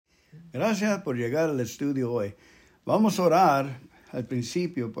Gracias por llegar al estudio hoy. Vamos a orar al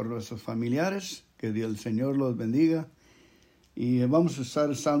principio por nuestros familiares, que el Señor los bendiga. Y vamos a usar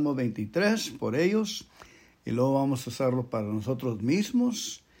el Salmo 23 por ellos, y luego vamos a usarlo para nosotros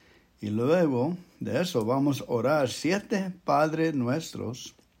mismos. Y luego de eso vamos a orar 7 Padres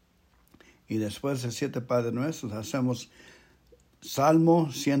Nuestros. Y después de 7 Padres Nuestros hacemos Salmo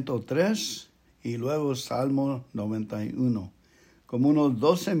 103 y luego Salmo 91. Como unos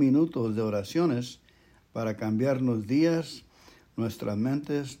 12 minutos de oraciones para cambiarnos días, nuestras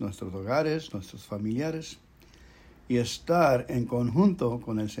mentes, nuestros hogares, nuestros familiares, y estar en conjunto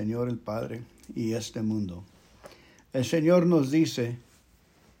con el Señor el Padre y este mundo. El Señor nos dice,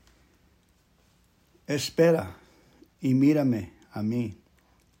 espera y mírame a mí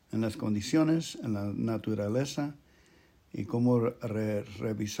en las condiciones, en la naturaleza, y cómo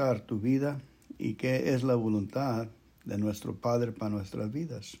revisar tu vida y qué es la voluntad de nuestro Padre para nuestras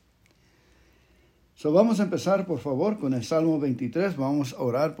vidas. Vamos a empezar, por favor, con el Salmo 23. Vamos a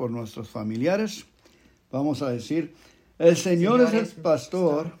orar por nuestros familiares. Vamos a decir, el Señor es el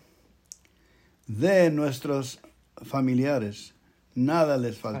pastor de nuestros familiares. Nada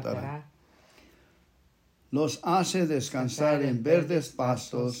les faltará. Los hace descansar en verdes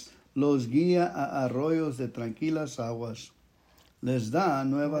pastos, los guía a arroyos de tranquilas aguas. Les da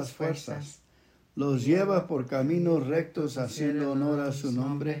nuevas fuerzas. Los lleva por caminos rectos haciendo honor a su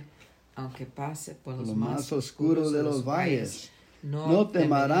nombre. Aunque pase por lo más oscuro de los valles, no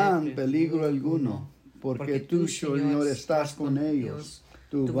temerán peligro alguno, porque tú, Señor, estás con ellos.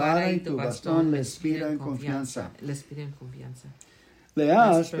 Tu vara y tu bastón les inspiran confianza. Le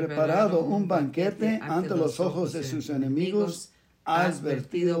has preparado un banquete ante los ojos de sus enemigos, has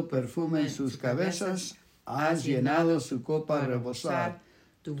vertido perfume en sus cabezas, has llenado su copa a rebosar.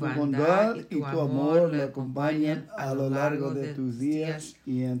 Tu bondad y tu amor le acompañan a lo largo de tus días,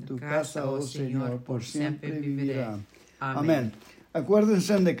 y en tu casa, oh Señor, por siempre vivirán. Amén.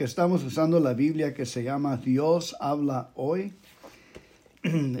 Acuérdense de que estamos usando la Biblia que se llama Dios habla hoy.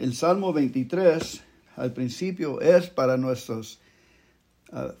 El Salmo 23, al principio, es para nuestros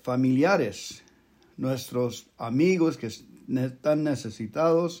familiares, nuestros amigos que están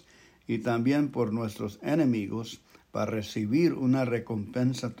necesitados, y también por nuestros enemigos, para recibir una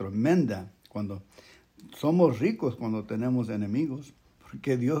recompensa tremenda. Cuando somos ricos, cuando tenemos enemigos,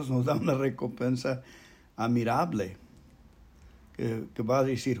 porque Dios nos da una recompensa admirable, que va a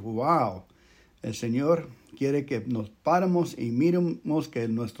decir, wow, el Señor quiere que nos paremos y miremos que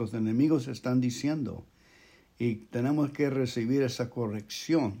nuestros enemigos están diciendo, y tenemos que recibir esa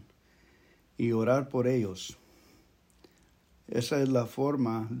corrección y orar por ellos. Esa es la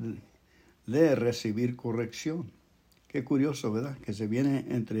forma de recibir corrección. Qué curioso, ¿verdad? Que se viene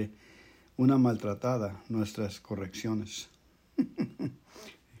entre una maltratada nuestras correcciones.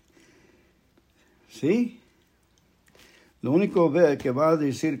 ¿Sí? Lo único que va a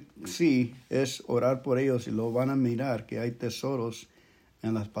decir sí es orar por ellos, y lo van a mirar que hay tesoros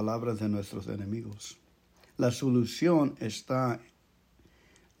en las palabras de nuestros enemigos. La solución está,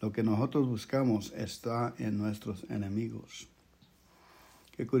 lo que nosotros buscamos está en nuestros enemigos.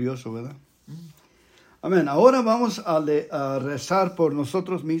 Qué curioso, ¿verdad? Amén. Ahora vamos a rezar por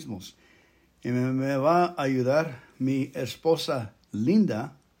nosotros mismos. Y me va a ayudar mi esposa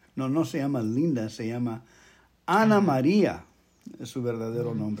Linda. No se llama Linda, se llama Ana María. Es su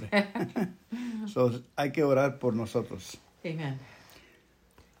verdadero nombre. Hay que orar por nosotros. Amén.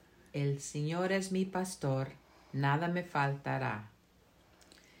 El Señor es mi pastor, nada me faltará.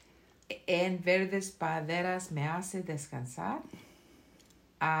 En verdes praderas me hace descansar.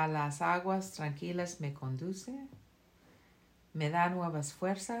 A las aguas tranquilas me conduce, me da nuevas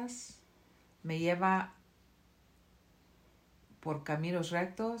fuerzas, me lleva por caminos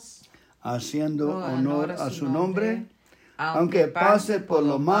rectos, haciendo honor a su nombre. Aunque pase por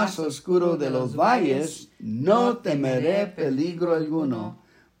lo más oscuro de los valles, no temeré peligro alguno,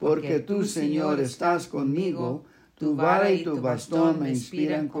 porque tú, Señor, estás conmigo, tu vara y tu bastón me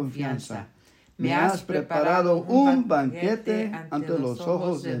inspiran confianza. Me has preparado un banquete ante los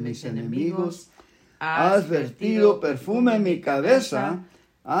ojos de mis enemigos. Has vertido perfume en mi cabeza.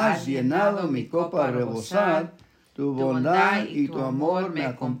 Has llenado mi copa a rebosar. Tu bondad y tu amor me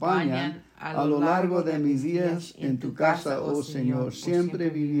acompañan a lo largo de mis días. En tu casa, oh Señor, siempre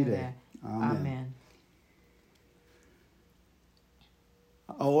viviré. Amén.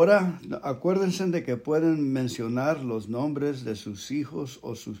 Ahora, acuérdense de que pueden mencionar los nombres de sus hijos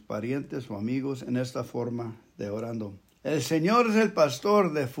o sus parientes o amigos en esta forma de orando. El Señor es el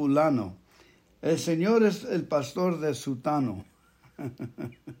pastor de fulano. El Señor es el pastor de sutano.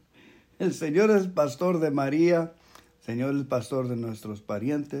 El Señor es el pastor de María. El Señor es el pastor de nuestros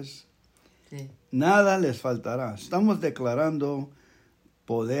parientes. Sí. Nada les faltará. Estamos declarando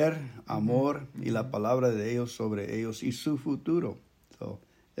poder, amor y la palabra de ellos sobre ellos y su futuro.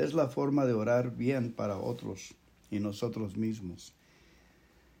 Es la forma de orar bien para otros y nosotros mismos.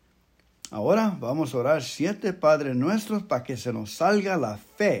 Ahora vamos a orar 7 Padres Nuestros para que se nos salga la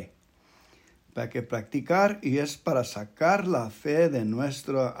fe, para que practicar, y es para sacar la fe de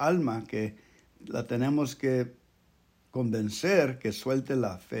nuestra alma, que la tenemos que convencer que suelte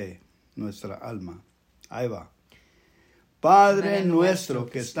la fe, nuestra alma. Ahí va. Padre nuestro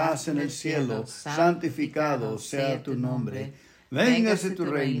que estás en el cielo, santificado sea tu nombre. Véngase tu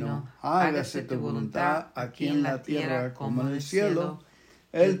reino, hágase tu voluntad aquí en la tierra como en el cielo.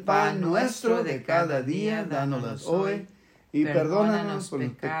 El pan nuestro de cada día, dánoslo hoy, y perdónanos por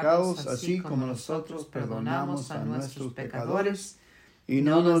los pecados, así como nosotros perdonamos a nuestros pecadores. Y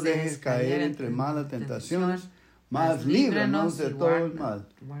no nos dejes caer entre malas tentaciones, mas líbranos de todo el mal.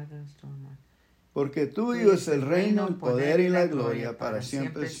 Porque tuyo es el reino, el poder y la gloria para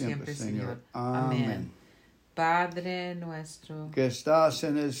siempre, siempre, Señor. Amén. Padre nuestro, que estás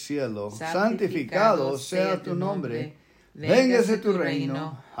en el cielo, santificado sea tu nombre. Véngase tu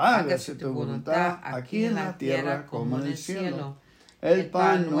reino, hágase tu voluntad aquí en la tierra como en el cielo. El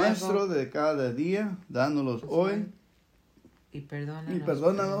pan nuestro de cada día, dánoslo hoy. Y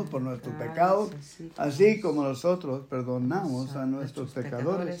perdónanos por nuestros pecados, así como nosotros perdonamos a nuestros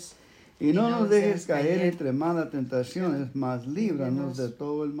pecadores. Y no nos dejes caer entre malas tentaciones, mas líbranos de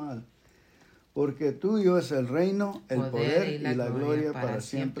todo el mal. Porque tuyo es el reino, el poder y la gloria para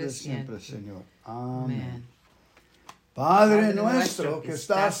siempre, siempre, Señor. Amén. Padre nuestro que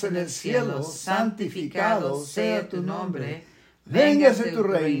estás en el cielo, santificado sea tu nombre. Véngase tu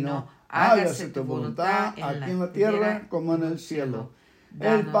reino, hágase tu voluntad aquí en la tierra como en el cielo.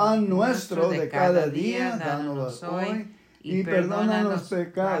 El pan nuestro de cada día, dánoslo hoy, y perdona los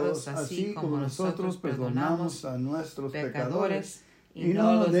pecados, así como nosotros perdonamos a nuestros pecadores. Y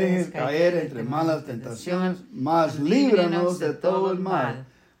no nos dejes caer entre malas tentaciones, mas líbranos de todo el mal.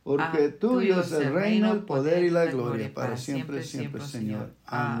 Porque tuyo es el reino, el poder y la gloria para siempre, siempre, Señor.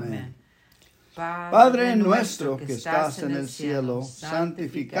 Amén. Padre nuestro que estás en el cielo,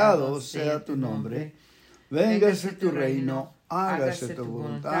 santificado sea tu nombre. Véngase tu reino, hágase tu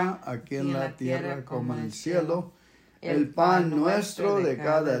voluntad aquí en la tierra como en el cielo. El pan nuestro de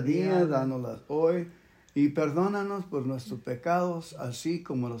cada día, dánoslo hoy. Y perdónanos por nuestros pecados, así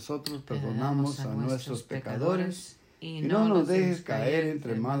como nosotros perdonamos a nuestros pecadores. Y no nos dejes caer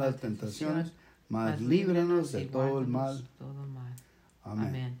entre malas tentaciones, mas líbranos de todo el mal.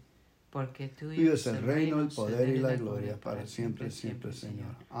 Amén. Porque tuyo es el reino, el poder y la gloria para siempre, siempre,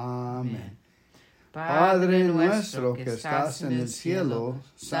 Señor. Amén. Padre nuestro que estás en el cielo,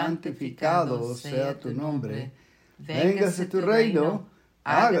 santificado sea tu nombre. Véngase tu reino,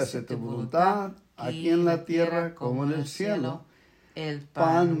 hágase tu voluntad, aquí en la tierra como en el cielo. El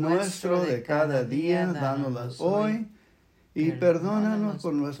pan nuestro de cada día, dánoslo hoy, y perdónanos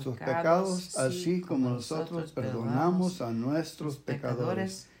por nuestros pecados, así como nosotros perdonamos a nuestros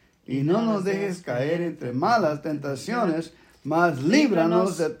pecadores. Y no nos dejes caer entre malas tentaciones, mas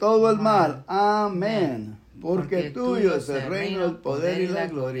líbranos de todo el mal. Amén. Porque tuyo es el reino, el poder y la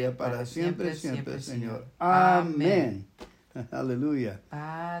gloria para siempre, siempre, Señor. Amén. Aleluya.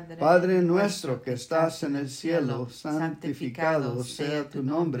 Padre nuestro que estás en el cielo, santificado sea tu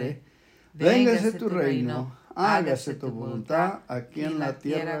nombre. Véngase tu reino, hágase tu voluntad aquí en la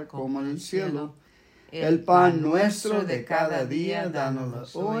tierra como en el cielo. El pan nuestro de cada día, dánoslo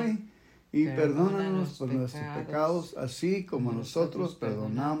hoy. Y perdónanos por nuestros pecados, así como nosotros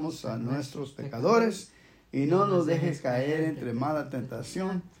perdonamos a nuestros pecadores. Y no nos dejes caer entre mala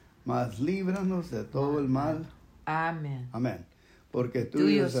tentación, mas líbranos de todo el mal. Amén. Amén. Porque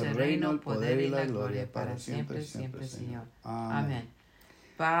tuyo es el reino, el poder y la gloria para siempre, siempre, Señor. Amén.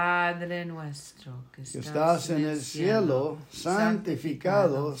 Padre nuestro que estás en el cielo,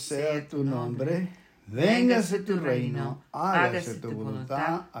 santificado sea tu nombre. Véngase tu reino, hágase tu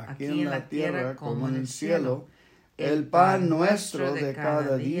voluntad aquí en la tierra como en el cielo. El pan nuestro de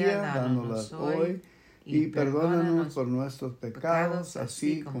cada día, dánoslo hoy. Y perdónanos por nuestros pecados,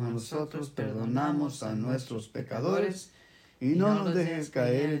 así como nosotros perdonamos a nuestros pecadores. Y no nos dejes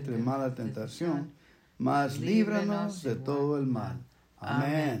caer entre mala tentación, mas líbranos de todo el mal.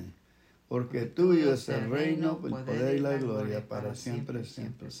 Amén. Porque tuyo es el reino, el poder y la gloria para siempre,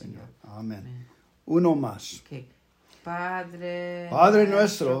 siempre, Señor. Amén. Uno más. Padre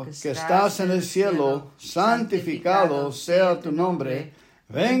nuestro que estás en el cielo, santificado sea tu nombre.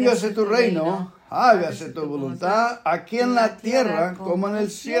 Véngase tu reino, hágase tu voluntad aquí en la tierra como en el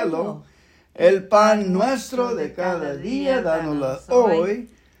cielo. El pan nuestro de cada día, dánoslo hoy.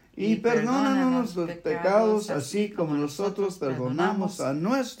 y perdónanos nuestros pecados, así como nosotros perdonamos a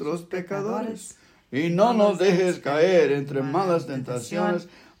nuestros pecadores. Y no nos dejes caer entre malas tentaciones,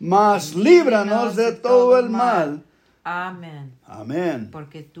 mas líbranos de todo el mal. Amén. Amén.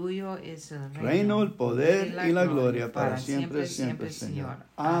 Porque tuyo es el Reino, el poder y la gloria para siempre, siempre, Señor.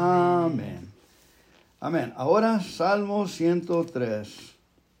 Amén. Amén. Ahora, Salmo 103.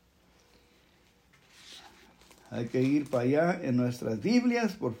 Hay que ir para allá en nuestras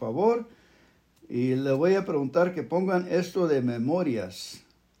Biblias, por favor. Y le voy a preguntar que pongan esto de memorias.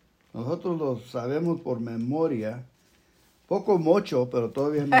 Nosotros lo sabemos por memoria. Poco mucho, pero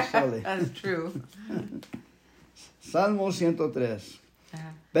todavía no sale. That's true. Salmo 103.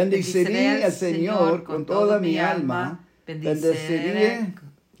 Bendiciré al Señor con toda mi alma. Bendeciré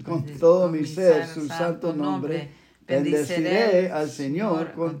con todo mi ser su santo nombre. Bendeciré al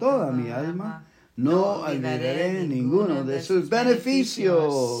Señor con toda mi alma. No olvidaré ninguno de sus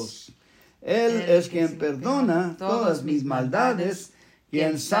beneficios. Él es quien perdona todas mis maldades,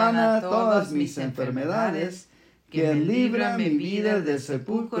 quien sana todas mis enfermedades, quien libra mi vida del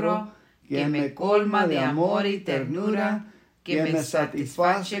sepulcro, quien me colma de amor y ternura, quien me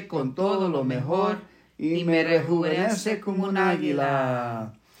satisface con todo lo mejor y me rejuvenece como un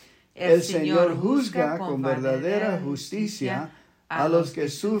águila. El Señor juzga con verdadera justicia a los que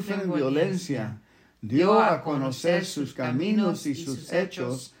sufren violencia. Dio a conocer sus caminos y sus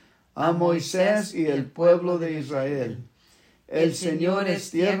hechos a Moisés y el pueblo de Israel. El Señor es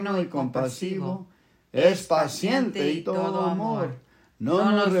tierno y compasivo, es paciente y todo amor.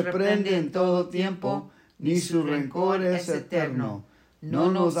 No nos reprende en todo tiempo, ni su rencor es eterno.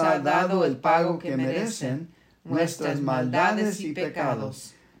 No nos ha dado el pago que merecen nuestras maldades y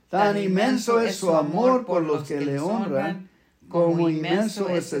pecados. Tan inmenso es su amor por los que le honran, como inmenso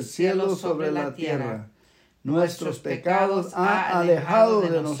es el cielo sobre la tierra. Nuestros pecados ha alejado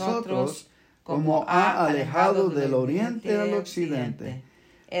de nosotros, como ha alejado del oriente al occidente.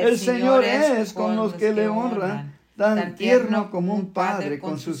 El Señor es con los que le honran, tan tierno como un padre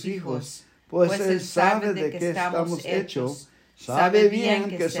con sus hijos, pues Él sabe de qué estamos hechos, sabe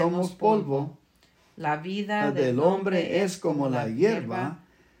bien que somos polvo. La vida del hombre es como la hierba,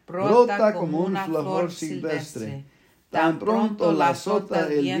 brota como una flor silvestre. Tan pronto la azota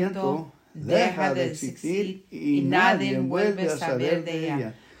el viento, deja de existir y nadie vuelve a saber de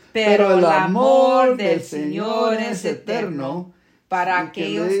ella. Pero el amor del Señor es eterno para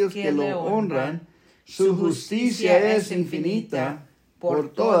aquellos que lo honran. Su justicia es infinita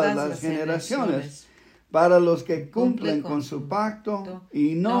por todas las generaciones. Para los que cumplen con su pacto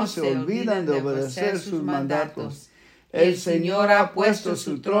y no se olvidan de obedecer sus mandatos. El Señor ha puesto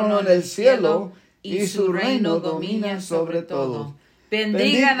su trono en el cielo y su reino domina sobre todo.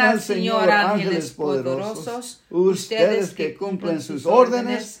 Bendigan al Señor, ángeles poderosos, ustedes que cumplen sus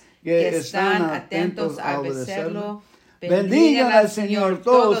órdenes, que están atentos a obedecerlo. Bendigan al Señor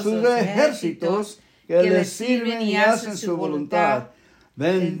todos sus ejércitos, que les sirven y hacen su voluntad.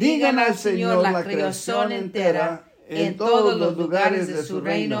 Bendigan al Señor la creación entera, en todos los lugares de su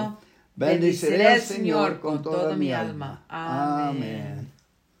reino. Bendiciré al Señor con toda mi alma. Amén.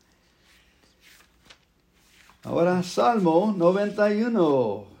 Ahora, Salmo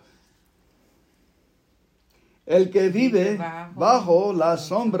 91. El que vive bajo la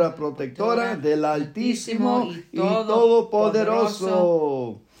sombra protectora del Altísimo y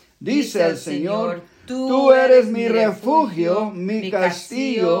Todopoderoso. Dice el Señor, tú eres mi refugio, mi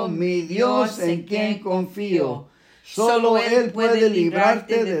castillo, mi Dios en quien confío. Solo Él puede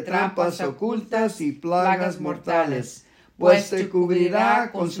librarte de trampas ocultas y plagas mortales, pues te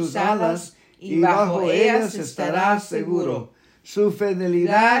cubrirá con sus alas y bajo ellas estarás seguro. Su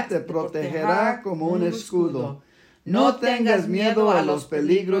fidelidad te protegerá como un escudo. No tengas miedo a los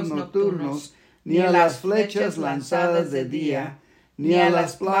peligros nocturnos, ni a las flechas lanzadas de día, ni a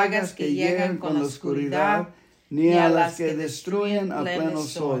las plagas que llegan con la oscuridad, ni a las que destruyen a pleno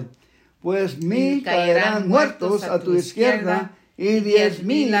sol. Pues 1000 caerán muertos a tu izquierda y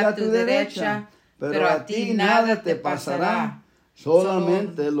 10,000 a tu derecha, pero a ti nada te pasará.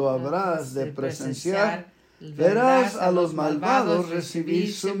 Solamente lo habrás de presenciar. Verás a los malvados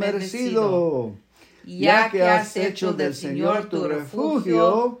recibir su merecido. Ya que has hecho del Señor tu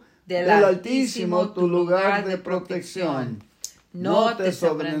refugio, del Altísimo tu lugar de protección. No te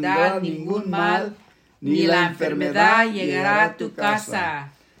sobrevendrá ningún mal, ni la enfermedad llegará a tu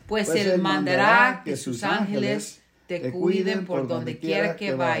casa, pues Él mandará que sus ángeles te cuiden por donde quiera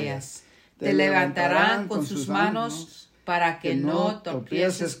que vayas. Te levantarán con sus manos para que no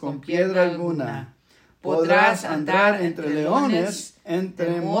tropieces con piedra alguna. Podrás andar entre leones,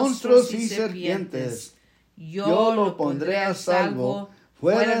 entre monstruos y serpientes. Yo lo pondré a salvo,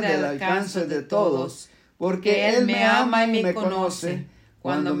 fuera del alcance de todos, porque Él me ama y me conoce.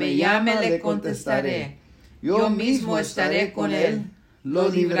 Cuando me llame le contestaré. Yo mismo estaré con Él, lo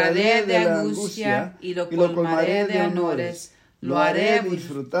libraré de angustia y lo colmaré de honores. Lo haré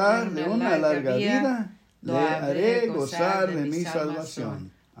disfrutar de una larga vida, le haré gozar de mi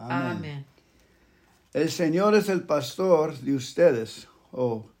salvación. Amén. El Señor es el pastor de ustedes,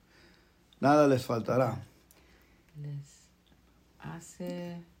 nada les faltará.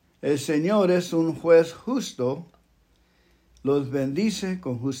 El Señor es un juez justo, los bendice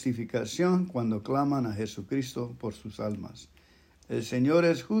con justificación cuando claman a Jesucristo por sus almas. El Señor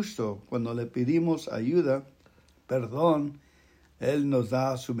es justo cuando le pedimos ayuda, perdón. Él nos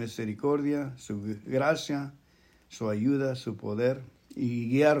da su misericordia, su gracia, su ayuda, su poder y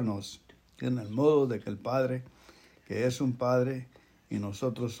guiarnos en el modo de que el Padre, que es un Padre, y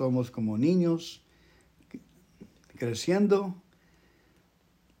nosotros somos como niños creciendo,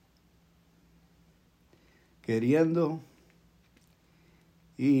 queriendo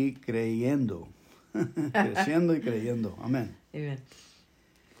y creyendo. Creciendo y creyendo. Amén. Amén.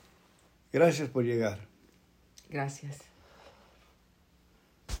 Gracias por llegar. Gracias.